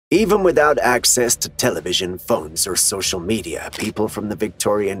Even without access to television, phones, or social media, people from the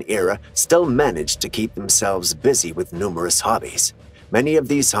Victorian era still managed to keep themselves busy with numerous hobbies. Many of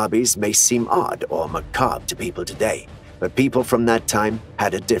these hobbies may seem odd or macabre to people today, but people from that time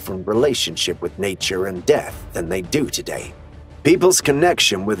had a different relationship with nature and death than they do today. People's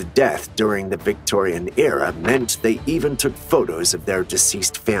connection with death during the Victorian era meant they even took photos of their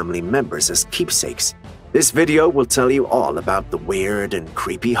deceased family members as keepsakes. This video will tell you all about the weird and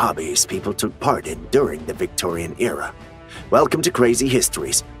creepy hobbies people took part in during the Victorian era. Welcome to Crazy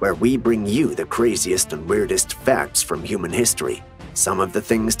Histories, where we bring you the craziest and weirdest facts from human history. Some of the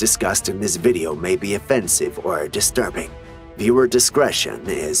things discussed in this video may be offensive or disturbing. Viewer discretion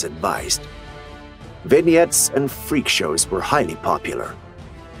is advised. Vignettes and freak shows were highly popular.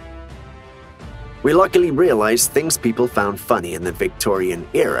 We luckily realized things people found funny in the Victorian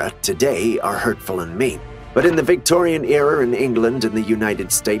era today are hurtful and mean. But in the Victorian era in England and the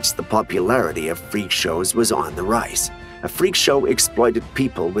United States, the popularity of freak shows was on the rise. A freak show exploited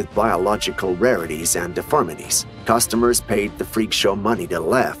people with biological rarities and deformities. Customers paid the freak show money to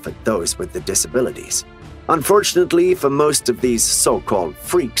laugh at those with the disabilities. Unfortunately, for most of these so-called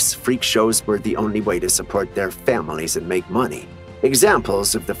freaks, freak shows were the only way to support their families and make money.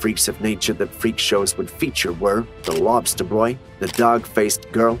 Examples of the freaks of nature that freak shows would feature were the lobster boy, the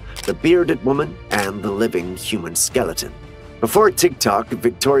dog-faced girl, the bearded woman, and the living human skeleton. Before TikTok,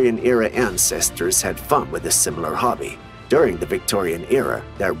 Victorian-era ancestors had fun with a similar hobby. During the Victorian era,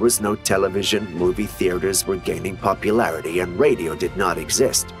 there was no television, movie theaters were gaining popularity, and radio did not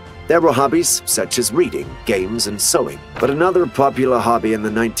exist. There were hobbies such as reading, games, and sewing. But another popular hobby in the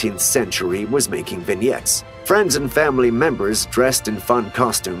 19th century was making vignettes. Friends and family members dressed in fun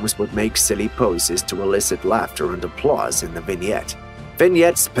costumes would make silly poses to elicit laughter and applause in the vignette.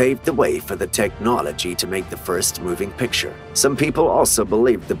 Vignettes paved the way for the technology to make the first moving picture. Some people also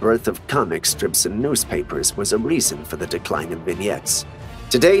believed the birth of comic strips and newspapers was a reason for the decline in vignettes.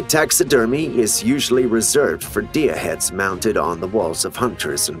 Today, taxidermy is usually reserved for deer heads mounted on the walls of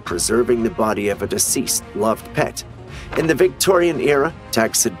hunters and preserving the body of a deceased, loved pet. In the Victorian era,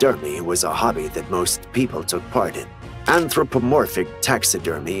 taxidermy was a hobby that most people took part in. Anthropomorphic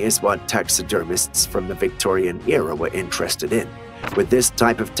taxidermy is what taxidermists from the Victorian era were interested in. With this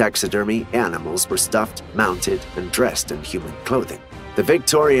type of taxidermy, animals were stuffed, mounted, and dressed in human clothing. The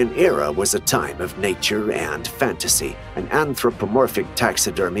Victorian era was a time of nature and fantasy, and anthropomorphic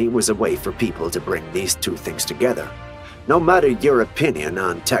taxidermy was a way for people to bring these two things together. No matter your opinion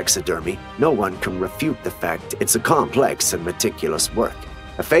on taxidermy, no one can refute the fact it's a complex and meticulous work.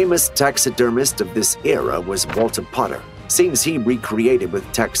 A famous taxidermist of this era was Walter Potter. Scenes he recreated with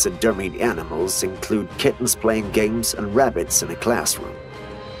taxidermied animals include kittens playing games and rabbits in a classroom.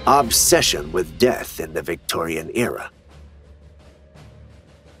 Obsession with death in the Victorian era.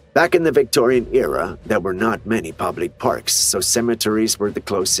 Back in the Victorian era, there were not many public parks, so cemeteries were the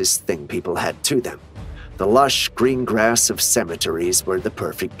closest thing people had to them. The lush green grass of cemeteries were the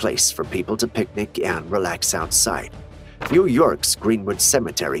perfect place for people to picnic and relax outside. New York's Greenwood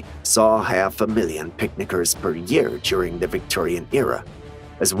Cemetery saw 500,000 picnickers per year during the Victorian era.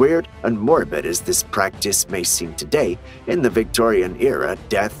 As weird and morbid as this practice may seem today, in the Victorian era,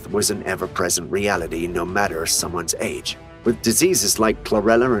 death was an ever-present reality no matter someone's age. With diseases like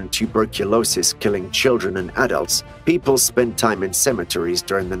chlorella and tuberculosis killing children and adults, people spent time in cemeteries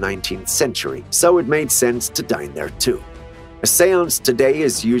during the 19th century, so it made sense to dine there too. A seance today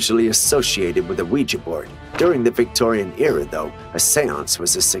is usually associated with a Ouija board. During the Victorian era, though, a seance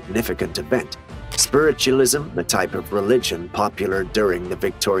was a significant event. Spiritualism, a type of religion popular during the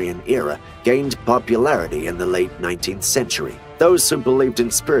Victorian era, gained popularity in the late 19th century. Those who believed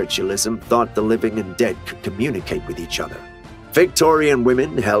in spiritualism thought the living and dead could communicate with each other. Victorian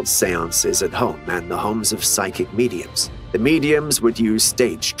women held seances at home and the homes of psychic mediums. The mediums would use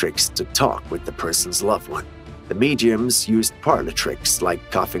stage tricks to talk with the person's loved one. The mediums used parlor tricks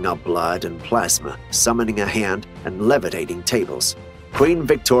like coughing up blood and plasma, summoning a hand, and levitating tables. Queen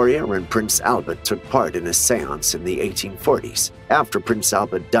Victoria and Prince Albert took part in a seance in the 1840s. After Prince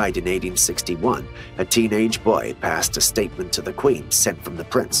Albert died in 1861, a teenage boy passed a statement to the Queen sent from the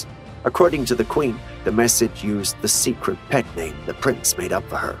prince. According to the Queen, the message used the secret pet name the prince made up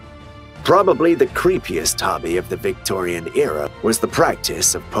for her. Probably the creepiest hobby of the Victorian era was the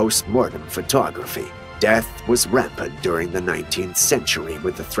practice of post-mortem photography. Death was rampant during the 19th century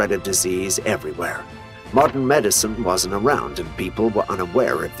with the threat of disease everywhere. Modern medicine wasn't around and people were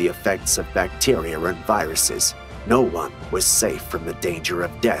unaware of the effects of bacteria and viruses. No one was safe from the danger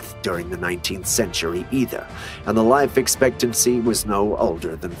of death during the 19th century either, and the life expectancy was no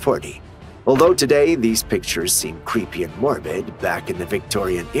older than 40. Although today these pictures seem creepy and morbid, back in the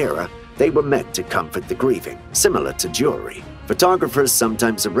Victorian era, they were meant to comfort the grieving, similar to jewelry. Photographers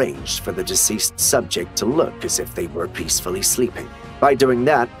sometimes arranged for the deceased subject to look as if they were peacefully sleeping. By doing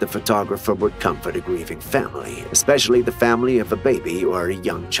that, the photographer would comfort a grieving family, especially the family of a baby or a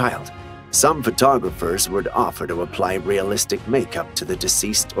young child. Some photographers would offer to apply realistic makeup to the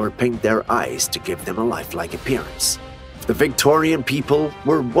deceased or paint their eyes to give them a lifelike appearance. The Victorian people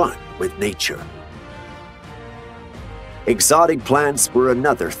were one with nature. Exotic plants were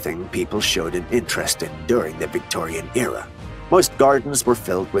another thing people showed an interest in during the Victorian era. Most gardens were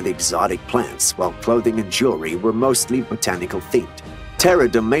filled with exotic plants, while clothing and jewelry were mostly botanical themed.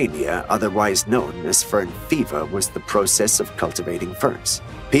 Pterodomania, otherwise known as fern fever, was the process of cultivating ferns.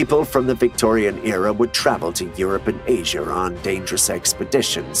 People from the Victorian era would travel to Europe and Asia on dangerous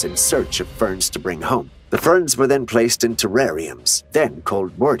expeditions in search of ferns to bring home. The ferns were then placed in terrariums, then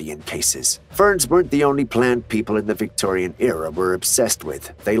called Mordian cases. Ferns weren't the only plant people in the Victorian era were obsessed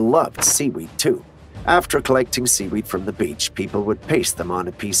with. They loved seaweed too. After collecting seaweed from the beach, people would paste them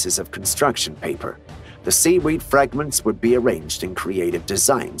onto pieces of construction paper. The seaweed fragments would be arranged in creative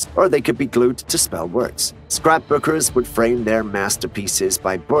designs, or they could be glued to spell words. Scrapbookers would frame their masterpieces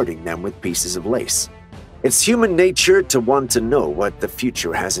by boarding them with pieces of lace. It's human nature to want to know what the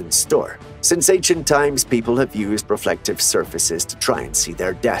future has in store. Since ancient times, people have used reflective surfaces to try and see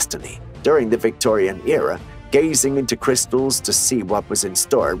their destiny. During the Victorian era, gazing into crystals to see what was in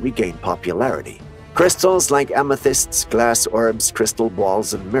store regained popularity. Crystals like amethysts, glass orbs, crystal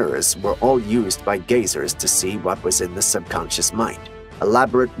balls, and mirrors were all used by gazers to see what was in the subconscious mind.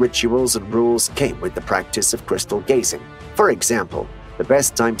 Elaborate rituals and rules came with the practice of crystal gazing. For example, the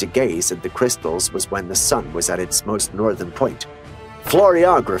best time to gaze at the crystals was when the sun was at its most northern point.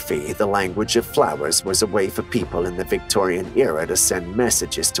 Floriography, the language of flowers, was a way for people in the Victorian era to send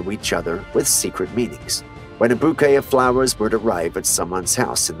messages to each other with secret meanings. When a bouquet of flowers would arrive at someone's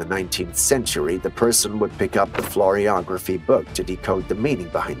house in the 19th century, the person would pick up the floriography book to decode the meaning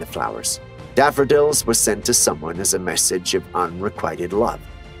behind the flowers. Daffodils were sent to someone as a message of unrequited love.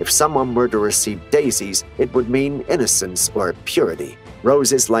 If someone were to receive daisies, it would mean innocence or purity.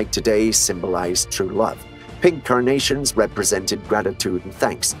 Roses like today symbolized true love. Pink carnations represented gratitude and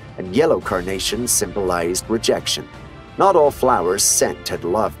thanks, and yellow carnations symbolized rejection. Not all flowers sent had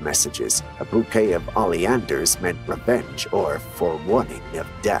love messages. A bouquet of oleanders meant revenge or forewarning of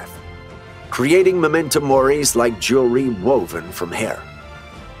death. Creating memento moris like jewelry woven from hair.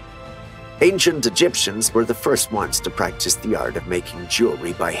 Ancient Egyptians were the first ones to practice the art of making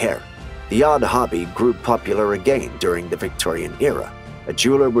jewelry by hair. The odd hobby grew popular again during the Victorian era. A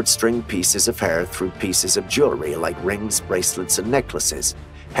jeweler would string pieces of hair through pieces of jewelry like rings, bracelets, and necklaces.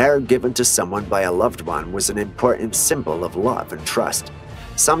 Hair given to someone by a loved one was an important symbol of love and trust.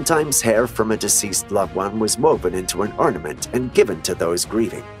 Sometimes hair from a deceased loved one was woven into an ornament and given to those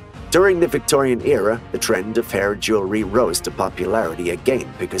grieving. During the Victorian era, the trend of hair jewelry rose to popularity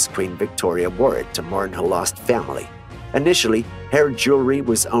again because Queen Victoria wore it to mourn her lost family. Initially, hair jewelry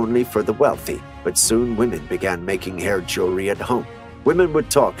was only for the wealthy, but soon women began making hair jewelry at home. Women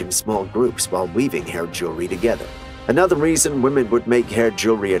would talk in small groups while weaving hair jewelry together. Another reason women would make hair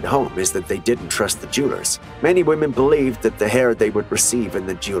jewelry at home is that they didn't trust the jewelers. Many women believed that the hair they would receive in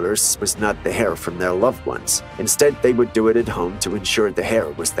the jewelers was not the hair from their loved ones. Instead, they would do it at home to ensure the hair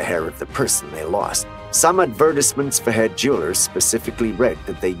was the hair of the person they lost. Some advertisements for hair jewelers specifically read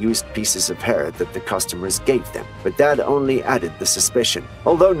that they used pieces of hair that the customers gave them, but that only added the suspicion.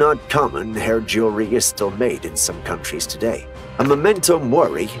 Although not common, hair jewelry is still made in some countries today. A memento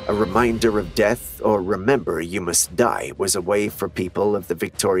mori, a reminder of death or remember you must die, was a way for people of the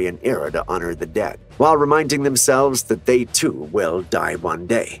Victorian era to honor the dead, while reminding themselves that they too will die one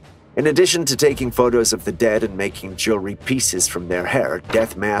day. In addition to taking photos of the dead and making jewelry pieces from their hair,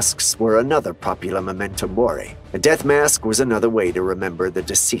 death masks were another popular memento mori. A death mask was another way to remember the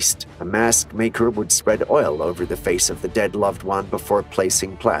deceased. A mask maker would spread oil over the face of the dead loved one before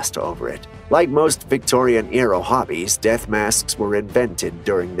placing plaster over it. Like most Victorian-era hobbies, death masks were invented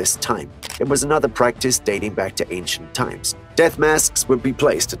during this time. It was another practice dating back to ancient times. Death masks would be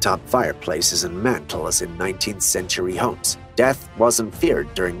placed atop fireplaces and mantels in 19th century homes. Death wasn't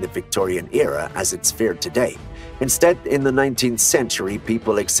feared during the Victorian era as it's feared today. Instead, in the 19th century,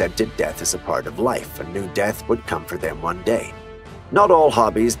 people accepted death as a part of life. A new death would come for them one day. Not all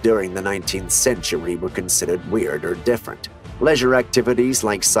hobbies during the 19th century were considered weird or different. Leisure activities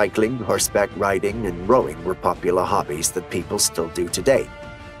like cycling, horseback riding, and rowing were popular hobbies that people still do today.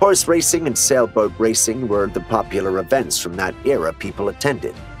 Horse racing and sailboat racing were the popular events from that era people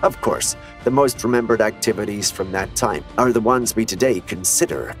attended. Of course, the most remembered activities from that time are the ones we today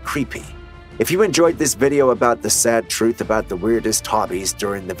consider creepy. If you enjoyed this video about the sad truth about the weirdest hobbies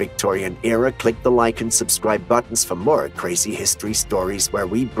during the Victorian era, click the like and subscribe buttons for more Crazy History stories where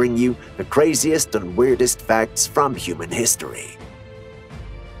we bring you the craziest and weirdest facts from human history.